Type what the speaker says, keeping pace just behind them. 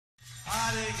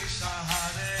Krishna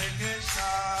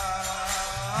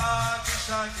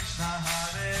Krishna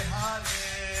Hare Hare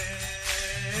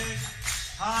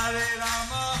Hare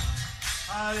Rama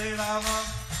Hare Rama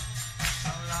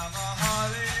Rama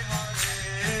Hare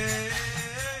Hare.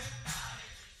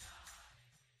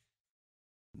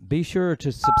 Be sure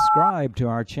to subscribe to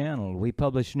our channel. We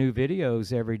publish new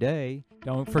videos every day.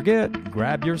 Don't forget,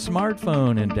 grab your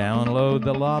smartphone and download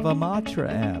the Lava Matra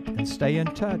app and stay in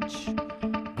touch.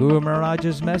 Guru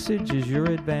Maharaj's message is your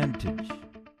advantage.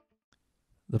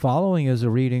 The following is a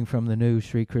reading from the new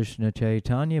Sri Krishna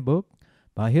Caitanya book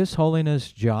by His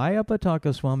Holiness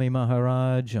Jayapataka Swami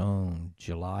Maharaj on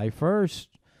July 1st,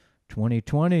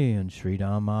 2020 in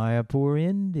Sridham, Mayapur,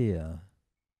 India.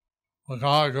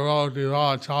 Makakaroti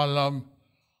Vachalam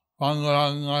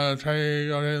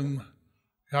Pangarangayatayarim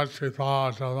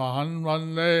Yatsipatavahan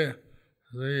Vande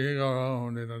Sri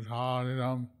Guru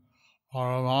Nidatharinam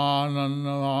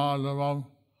Paramanandamadavam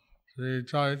Sri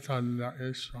Chaitanya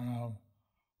Ishwanam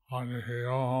Hare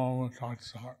Om Tat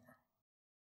Sat.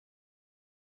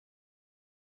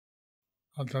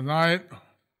 And tonight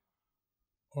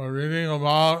we're reading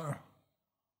about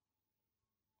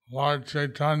Lord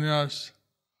Chaitanya's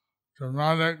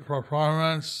dramatic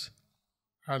performance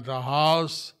at the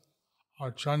house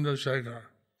of Chandrasekhar.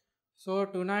 So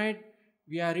tonight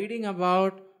we are reading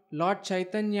about Lord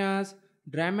Chaitanya's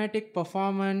dramatic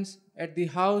performance at the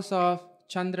house of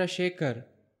Chandrasekhar.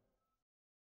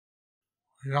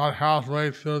 We got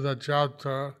halfway through the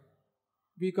chapter.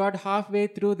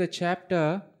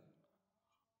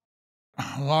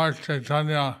 Lord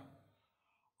Chaitanya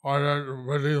ordered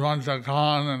Buddhivanta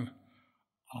Khan and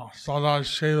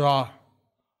Sadashiva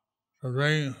to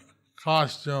bring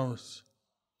costumes.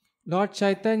 Lord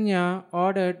Chaitanya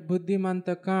ordered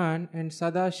Buddhimanta Khan and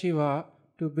Sadashiva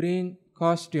to bring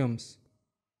costumes.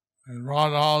 They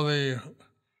brought all the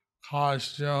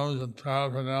costumes and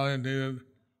paraphernalia needed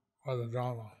for the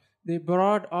drama. They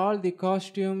brought all the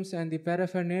costumes and the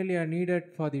paraphernalia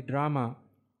needed for the drama.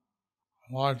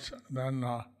 Then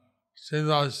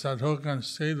Sridhar said, who can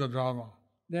see the drama?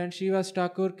 Then Srivas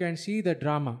Thakur can see the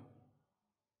drama.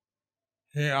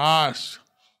 He asked,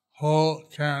 who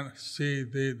can see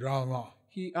the drama?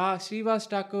 Srivas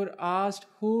Thakur asked,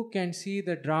 who can see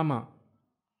the drama?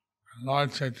 And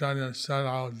Lord Chaitanya said,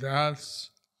 I'll dance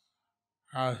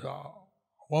as a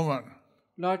woman.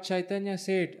 Lord Chaitanya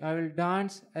said, I will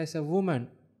dance as a woman.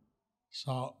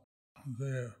 So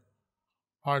the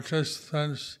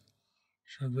participants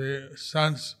should be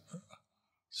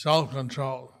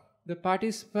self-controlled. The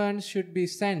participants should be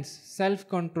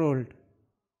self-controlled.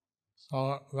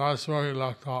 So that's where we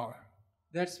left off.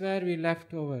 That's where we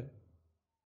left over.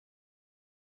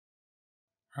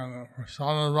 And the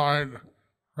personified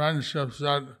friendship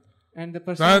said, and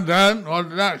then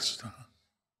what next?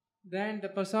 Then the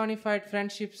personified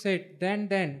friendship said,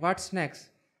 then, what's next?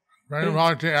 Prema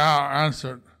Bhakti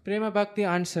answered. Prema Bhakti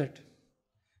answered.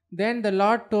 Then the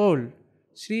Lord told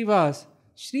Srivas,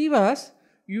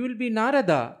 you will be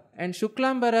Narada and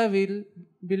Shuklambara will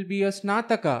be a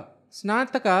Snataka.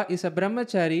 Snataka is a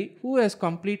brahmachari who has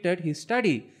completed his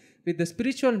study with the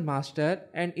spiritual master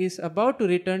and is about to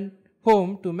return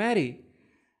home to marry.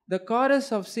 The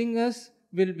chorus of singers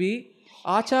will be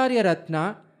Acharya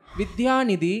Ratna,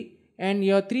 Vidyanidhi, and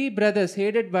your three brothers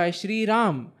headed by Sri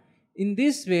Ram. In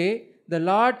this way, the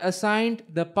Lord assigned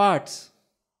the parts.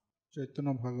 You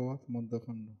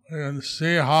can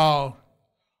see how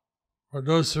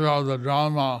producer of the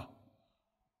drama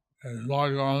is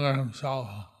Lord Gauranga himself.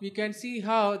 We can see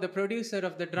how the producer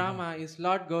of the drama is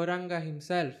Lord Gauranga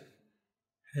himself.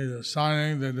 He's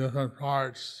assigning the different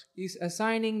parts. He's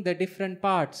assigning the different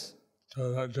parts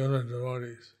to the different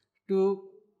devotees. To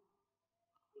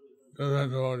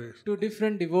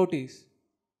different devotees.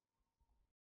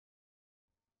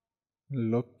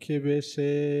 Lakshmi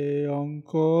বেশে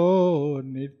অঙ্ক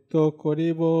নৃত্য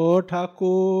করিব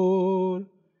ঠাকুর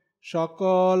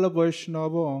সকল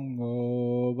বৈষ্ণব অঙ্গ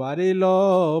বাড়িল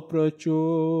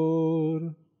প্রচুর.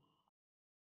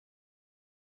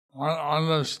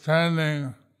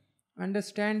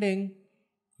 Understanding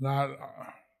that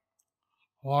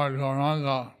Lord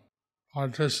Gauranga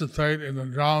participate in the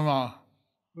drama.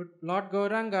 Lord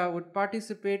Gauranga would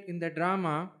participate in the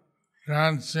drama.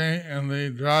 Dancing in the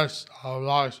dress of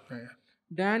Lakshmi.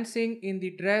 Dancing in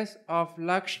the dress of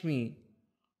Lakshmi.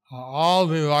 All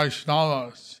the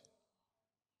Vaishnavas.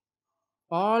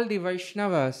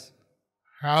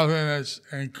 Happiness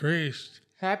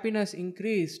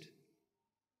increased.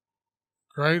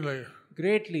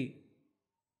 Greatly.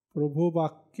 প্রভু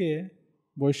বাক্যে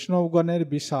বৈষ্ণবগণের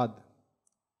বিষাদ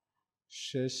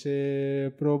শেষে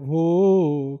প্রভু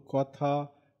কথা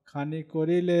খানি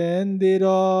করিলেন দৃঢ়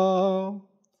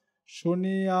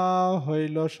শুনিয়া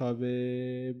হইল সবে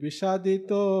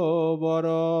বিষাদিত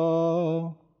বড়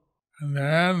And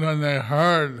then when they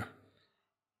heard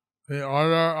the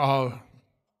order of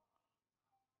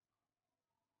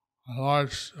Lord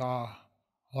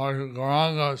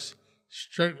Gauranga's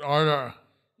strict order,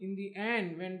 In the end,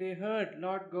 when they heard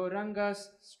Lord Gauranga's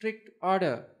strict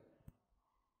order,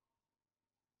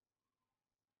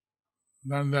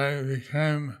 then they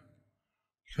became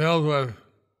filled with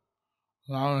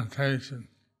lamentation.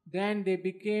 then they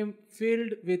became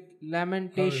filled with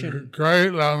lamentation,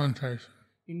 Great lamentation.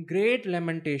 in great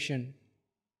lamentation.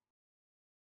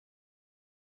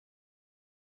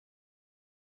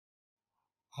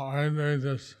 I read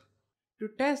this. To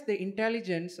test the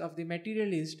intelligence of the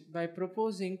materialist by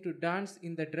proposing to dance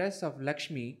in the dress of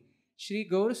Lakshmi, Sri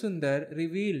Gaurasundar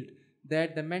revealed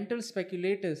that the mental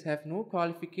speculators have no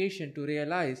qualification to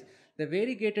realize the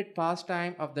variegated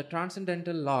pastime of the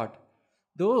transcendental Lord.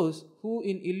 Those who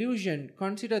in illusion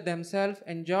consider themselves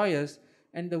enjoyers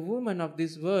and the women of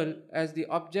this world as the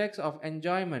objects of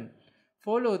enjoyment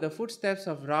follow the footsteps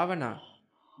of Ravana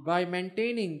by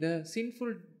maintaining the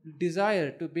sinful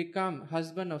desire to become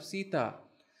husband of Sita.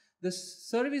 The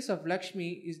service of Lakshmi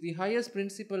is the highest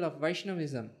principle of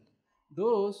Vaishnavism.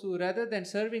 Those who rather than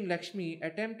serving Lakshmi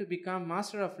attempt to become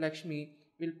master of Lakshmi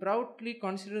will proudly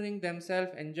considering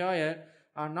themselves enjoyer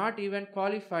are not even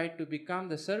qualified to become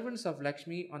the servants of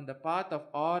Lakshmi on the path of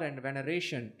awe and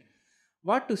veneration.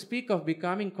 What to speak of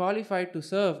becoming qualified to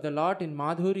serve the Lord in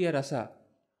Madhurya Rasa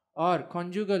or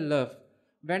conjugal love?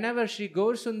 Whenever Sri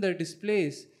Gaurasundar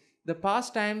displays the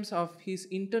pastimes of his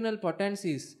internal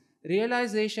potencies,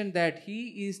 realization that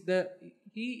he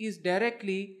is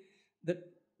directly the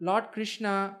Lord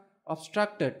Krishna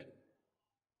obstructed.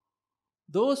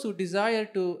 Those who desire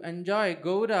to enjoy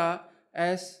Gaura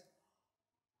as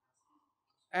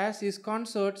his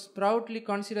consorts proudly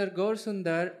consider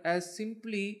Gaurasundar as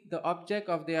simply the object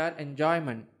of their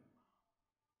enjoyment.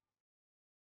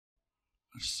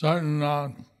 Certain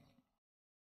of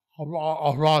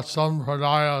some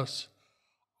pradayas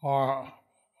or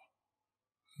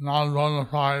non-bona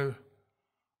fide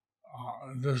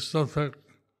disciplic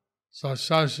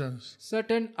successions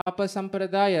Certain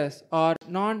apasampradayas or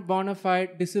non-bona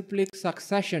fide disciplic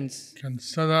successions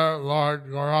consider Lord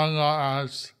Gauranga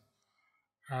as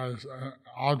an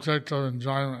object of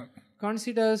enjoyment.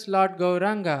 considers Lord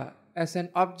Gauranga as an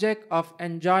object of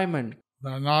enjoyment.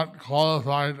 They are not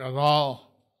qualified at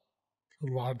all to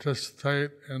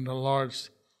participate in the Lord's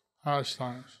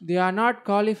pastimes. They are not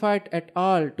qualified at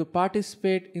all to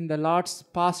participate in the Lord's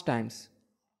pastimes.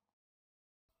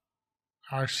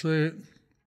 Actually,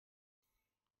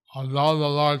 although the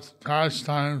Lord's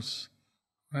pastimes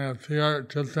may appear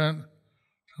distant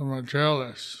to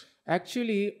materialists,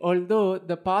 Actually, although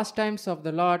the pastimes of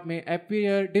the Lord may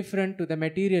appear different to the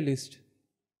materialist,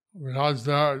 because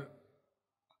their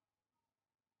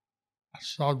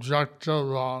subjective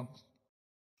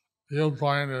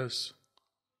viewpoint is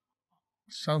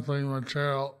simply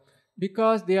material,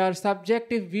 because their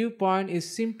subjective viewpoint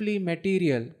is simply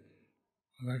material,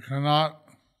 they cannot,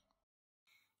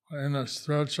 in the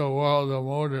spiritual world, the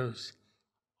motives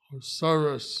of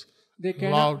service, They love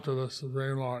cannot, to the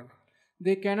Supreme Lord.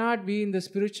 they cannot be in the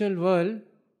spiritual world.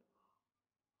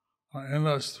 In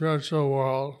the spiritual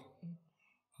world,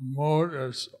 the mood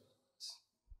is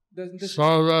The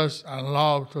service and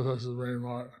love to the Supreme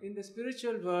Lord. In the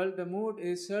spiritual world, the mood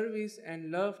is service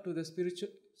and love to the spiritual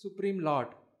Supreme Lord.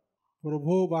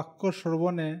 প্রভু বাক্য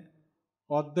শ্রবণে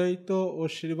অদ্বৈত ও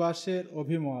শ্রীবাসের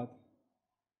অভিমত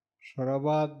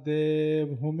সরবাদ্যে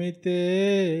ভূমিতে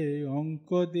অঙ্ক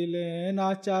দিলেন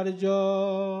আচার্য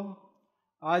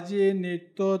আজি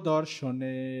নিত্য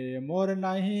দর্শনে মোর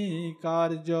নাহি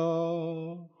কার্য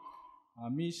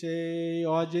আমি সেই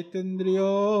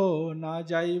অজিতেন্দ্রিয় না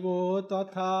যাইব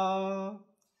তথা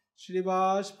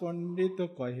শ্রীবাস পণ্ডিত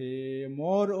কহে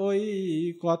মোর ওই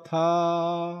কথা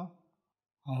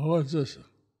Who is this?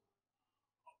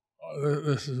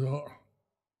 This is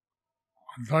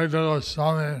Advaita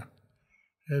Goswami.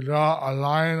 He draw a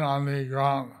line on the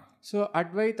ground. So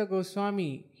Advaita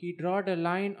Goswami, he drawed a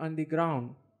line on the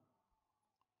ground.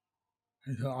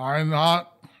 He said, I'm not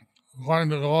going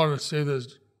to go to see this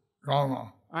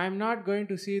drama. I am not going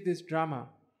to see this drama.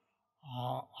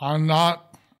 I'm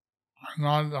not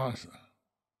a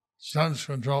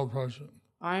sense-controlled person.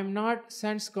 I am not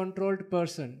sense-controlled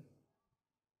person.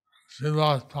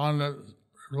 Srivas Pandit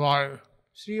replied,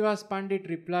 Srivas Pandit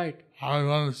replied, I'm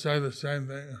going to say the same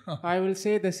thing. I will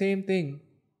say the same thing.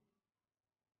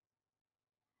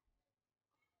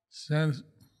 Since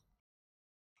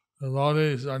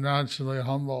devotees are naturally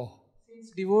humble.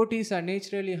 Since devotees are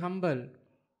naturally humble,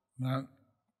 Then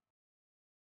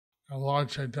Lord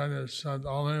Chaitanya said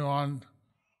only one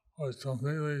was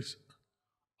completely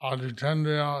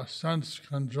Ajitendriya, sense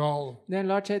controlled, then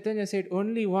Lord Chaitanya said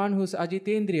only one who's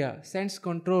Ajitendriya, sense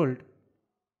controlled,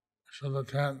 should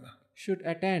attend. should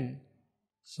attend.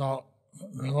 So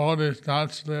devotees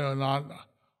naturally are not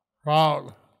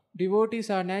proud. Devotees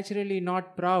are naturally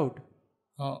not proud.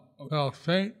 They'll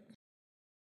think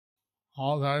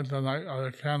all right tonight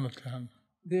I can attend.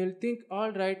 They will think,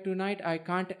 all right, tonight I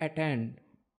can't attend.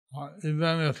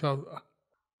 Even if a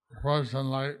person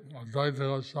like Advaita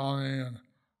Goswami and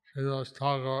Sridhar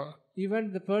Thakur,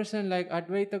 Even the person like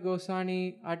Advaita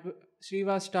Goswami,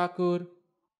 Srivas Thakur,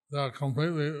 they are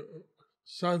completely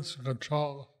sense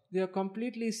controlled. they are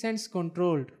completely sense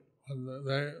controlled.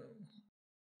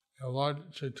 Lord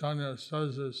Chaitanya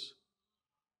says this,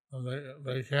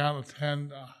 they can't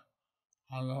attend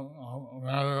on a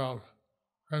matter of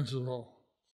principle.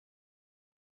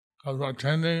 Because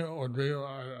attending would be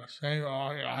saying,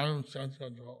 I'm sense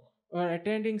controlled. Or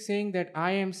attending saying that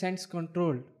I am sense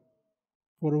controlled.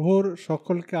 প্রভুর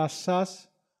সকলকে আশ্বাস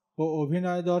ও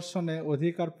অভিনয় দর্শনে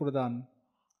অধিকার প্রদান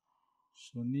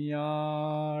শুনিয়া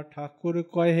ঠাকুর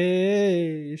কহে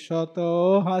শত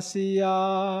হাসিয়া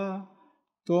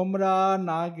তোমরা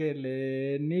না গেলে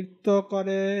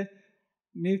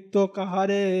নৃত্য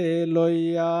কাহারে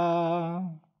লইয়া.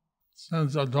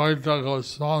 Since Advaita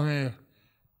Goswami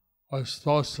was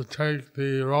supposed to take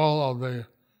the role of the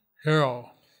hero,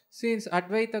 Since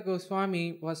Advaita Goswami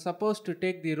was supposed to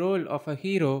take the role of a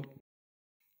hero,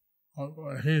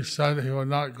 he said he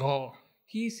would not go.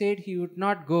 he said he would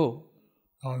not go.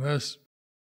 Now this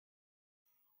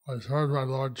was heard by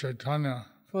Lord Chaitanya.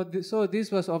 So this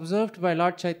was observed by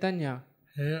Lord Chaitanya.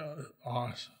 He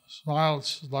smiled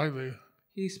slightly.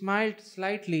 He smiled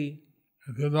slightly.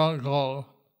 If you don't go,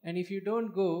 And if you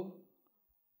don't go,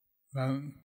 then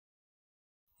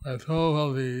with who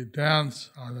will the dance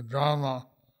or the drama,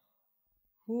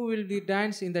 who will be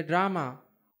dance in the drama?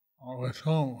 or with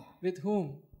whom? With whom?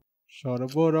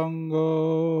 সর্বরঙ্গ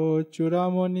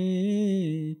Churamani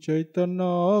Chaitanya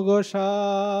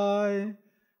গোসাই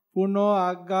পুনঃ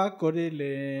আজ্ঞা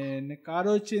করিলেন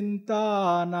কারো চিন্তা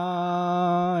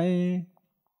নাই.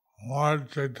 Lord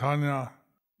Chaitanya,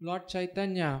 Lord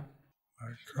Chaitanya,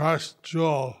 the crest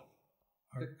jewel,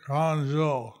 the crown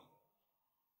jewel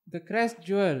the crest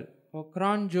jewel or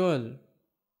crown jewel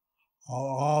of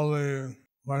all the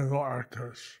playful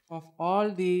actors. of all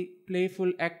the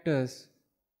playful actors.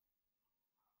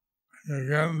 He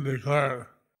again declared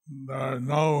there is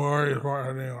no worry for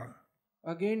anyone.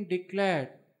 Again declared,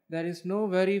 there is no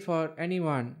worry for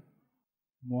anyone.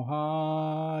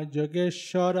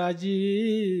 মহাযোগেশ্বর আজি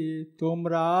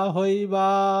তোমরা হইবা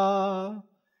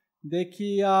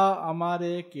দেখিয়া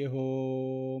আমারে কেহ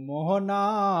মোহনা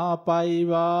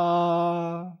পাইবা.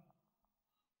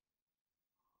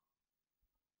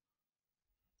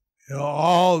 You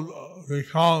all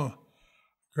become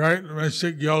great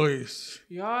mystic yogis.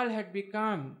 You all had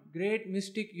become great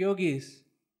mystic yogis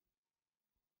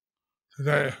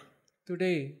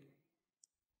Today,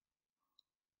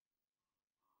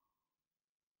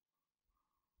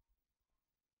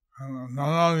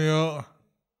 none of you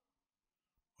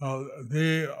will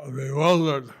be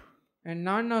bewildered and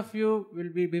none of you will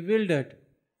be bewildered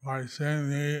by seeing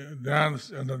me dance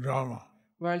in the drama.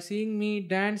 while seeing me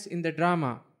dance in the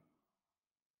drama.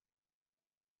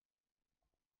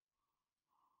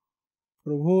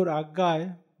 প্রভুর আজ্ঞায়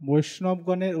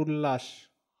বৈষ্ণবগণের উল্লাস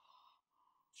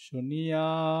শুনিয়া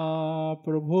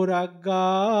প্রভুর আজ্ঞা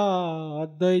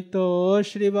অদ্বৈত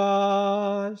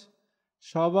শ্রীবাস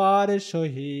সবার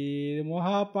সহিত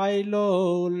মহা pile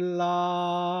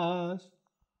উল্লাস.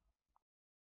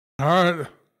 Heard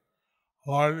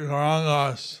Lord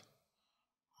Gauranga's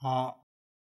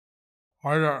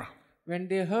order. When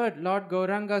they heard Lord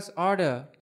Gauranga's order,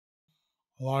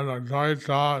 Lord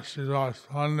Advaita, Srivas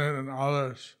Pandit, and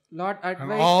others, Lord and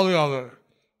Advaita, all the others,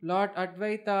 Lord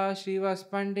Advaita, Srivas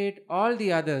Pandit, all the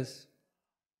others,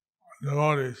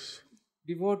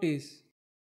 devotees,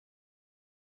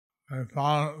 they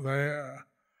found they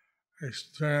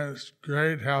experienced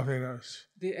great happiness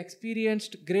they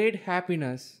experienced great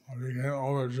happiness and became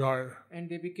overjoyed. and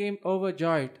they became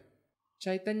overjoyed.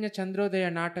 Chaitanya Chandrodaya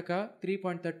Nataka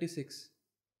 3.36.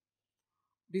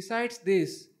 Besides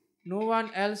this, no one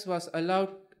else was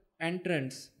allowed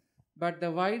entrance, but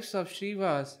the wives of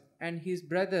Srivas and his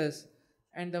brothers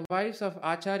and the wives of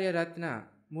Acharya Ratna,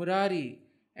 Murari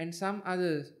and some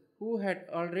others who had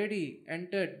already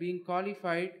entered being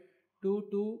qualified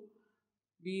to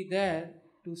be there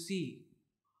to see.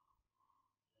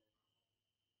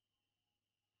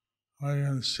 I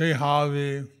can see how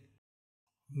the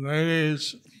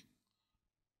ladies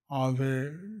of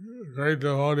the great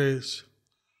devotees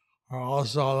are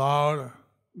also allowed,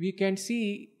 We can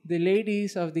see the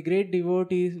ladies of the great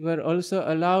devotees were also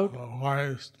allowed, the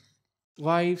wives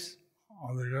wives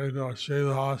of the great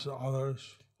Shilas and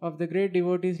others, of the great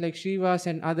devotees like Srivas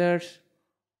and others.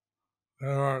 they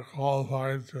were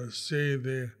qualified to see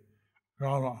the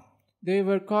drama. They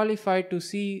were qualified to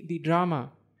see the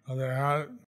drama. So they had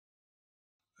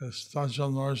this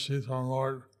special mercy from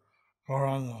Lord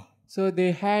Gauranga. So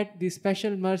they had the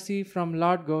special mercy from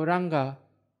Lord Gauranga.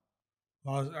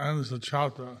 Thus ends the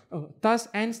chapter. Thus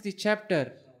ends the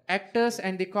chapter. Actors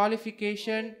and the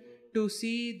qualification to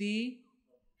see the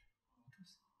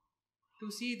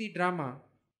drama.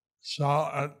 So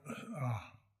at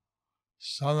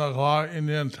 7 o'clock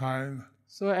Indian time,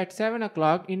 So at 7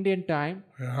 o'clock Indian time,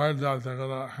 we heard that they're going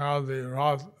to have the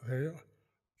Rath, the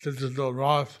digital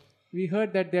Rath, we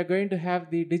heard that they are going to have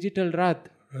the digital Rath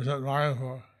visit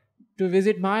Mayapur. to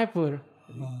visit Mayapur.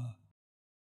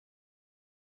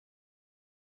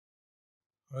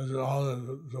 Visit all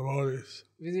the devotees.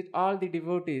 Visit all the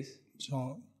devotees.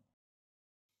 So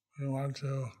we want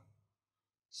to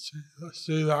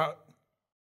see that.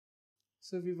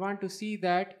 So we want to see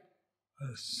that.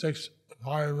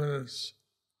 5 minutes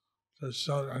to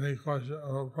set any question.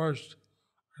 First,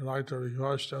 I'd like to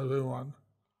request everyone,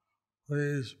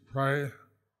 please pray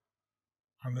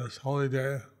on this holy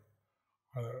day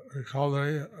for the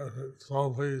recovery, if it so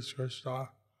please Krishna,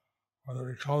 for the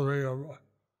recovery of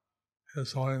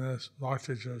His Holiness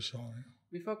Bhakti Swami.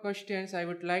 Before questions, I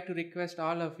would like to request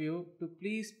all of you to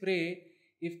please pray.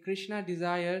 If Krishna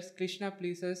desires, Krishna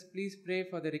pleases, please pray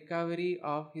for the recovery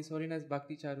of His Holiness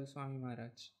Bhakti Charu Swami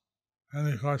Maharaj.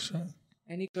 Any question?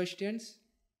 Any questions?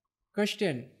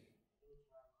 Question.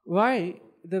 Why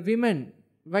the women,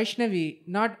 Vaishnavi,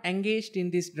 not engaged in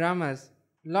these dramas?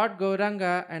 Lord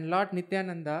Gauranga and Lord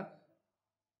Nityananda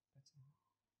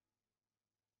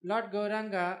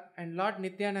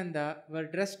were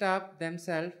dressed up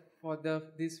themselves for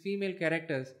these female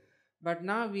characters. But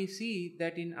now we see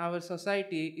that in our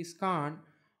society, ISKCON,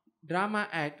 drama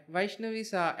act,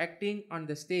 Vaishnavis are acting on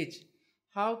the stage.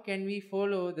 How can we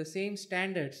follow the same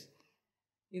standards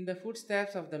in the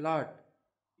footsteps of the Lord?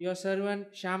 Your servant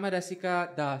Shama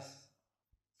Rasika Das.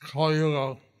 Kali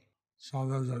Yuga, so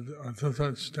there's a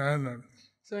different standard.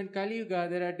 So in Kali Yuga,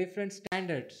 there are different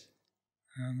standards.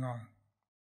 And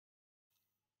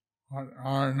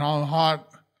our non-hot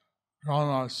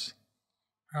dramas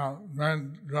have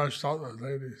men dressed up as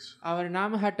ladies. Our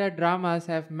Namahata dramas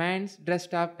have men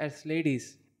dressed up as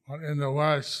ladies. But in the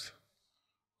West,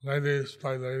 ladies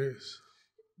play ladies.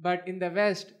 But in the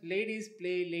West, ladies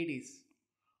play ladies.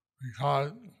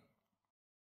 Because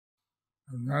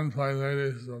if men play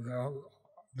ladies, they'll have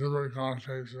different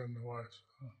connotation in the West.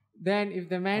 Then if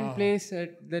the man plays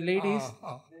the ladies,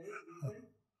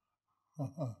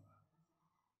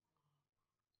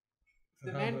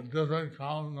 It has a different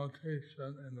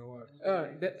connotation in the West.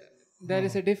 there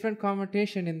is a different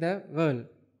connotation in the world.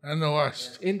 In the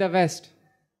West. In the West.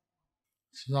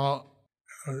 So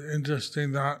it's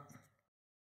interesting that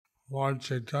Lord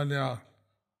Caitanya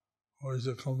was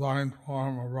a combined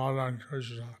form of Radha and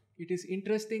Krishna. It is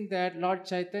interesting that Lord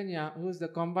Caitanya, who is the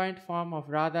combined form of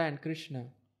Radha and Krishna,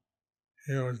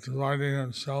 he was dividing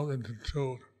himself into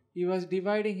two. He was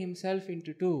dividing himself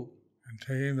into two. And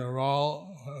taking the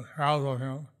role, half of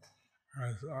him,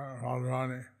 as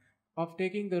Radharani. Of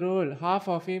taking the role, half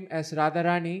of him as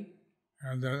Radharani.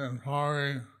 And then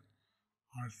empowering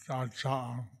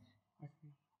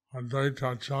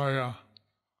Advaita Acharya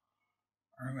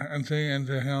and entering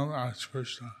into him as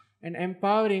Krishna. And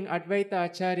empowering Advaita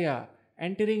Acharya,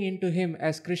 entering into him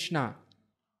as Krishna.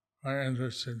 Very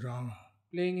interesting drama.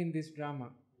 Playing in this drama.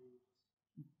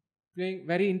 Playing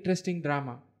very interesting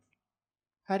drama.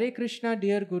 Hare Krishna,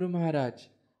 dear Guru Maharaj,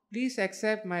 please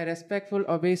accept my respectful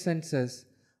obeisances.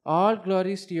 All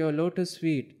glories to your lotus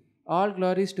feet. All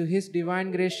glories to His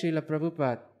Divine Grace Srila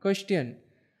Prabhupada. Question.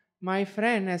 My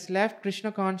friend has left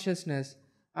Krishna consciousness.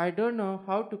 I don't know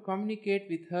how to communicate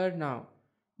with her now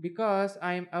because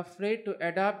I am afraid to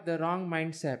adopt the wrong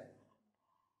mindset.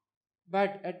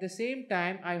 But at the same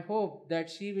time, I hope that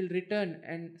she will return,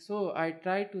 and so I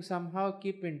try to somehow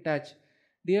keep in touch.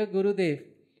 Dear Gurudev,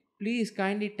 please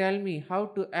kindly tell me how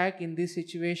to act in this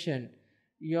situation.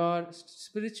 Your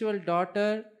spiritual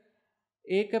daughter,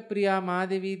 Ekapriya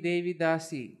Madhavi Devi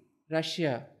Dasi,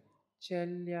 Russia.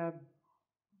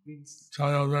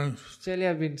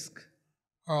 Chelyabinsk.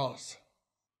 Else.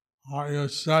 You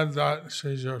said that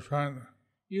she's your friend.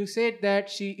 You said that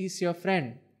she is your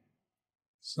friend.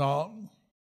 So,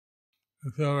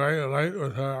 if you relate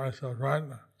with her as a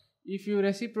friend, If you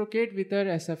reciprocate with her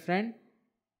as a friend,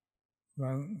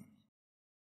 then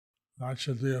that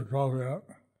should be appropriate.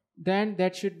 then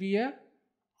that should be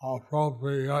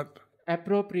Appropriate.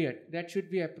 appropriate. That should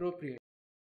be appropriate.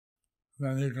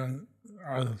 Then you can,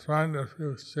 as a friend, if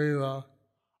you see the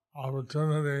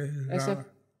opportunity,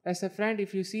 As a friend,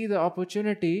 if you see the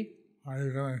opportunity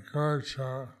you can encourage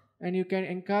her and you can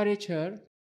encourage her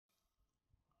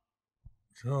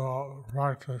to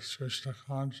practice Krishna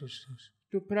consciousness.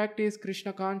 to practice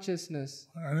Krishna consciousness.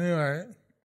 Anyway,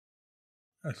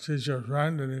 if she's your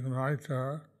friend, and you can write to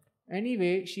her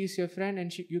Anyway, she's your friend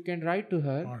and you can write to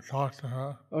her or talk to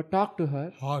her or talk to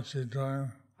her how she's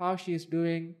doing. how she is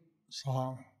doing.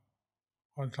 So,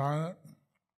 what time is it?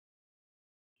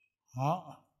 Huh?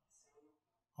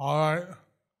 All right.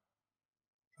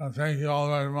 So thank you all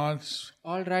very much.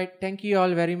 All right, thank you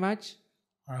all very much.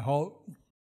 I hope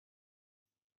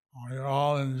you're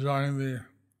all enjoying the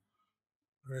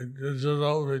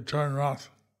digital return Rath.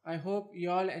 I hope you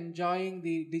all enjoying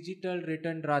the digital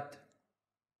return Rath.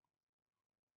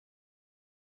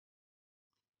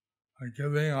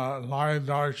 Giving a live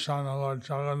darshan of Lord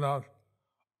Jagannath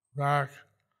back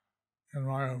in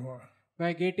Mayapur.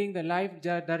 By getting the live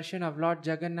darshan of Lord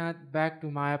Jagannath back to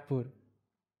Mayapur.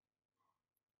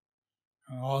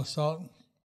 And also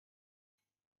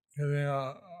giving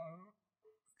a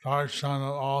darshan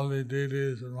of all the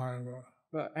deities in Mayapur.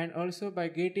 And also by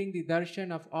getting the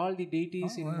darshan of all the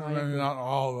deities in Maybe Mayapur. not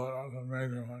all, but the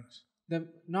major ones.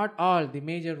 Not all, the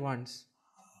major ones.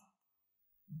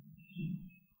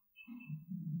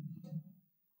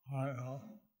 I know.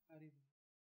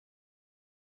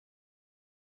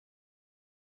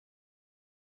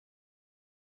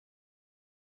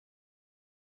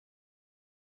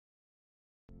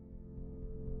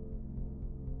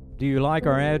 Do you like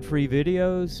our ad-free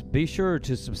videos? Be sure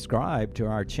to subscribe to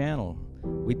our channel.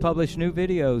 We publish new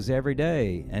videos every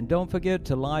day, and don't forget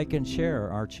to like and share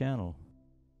our channel.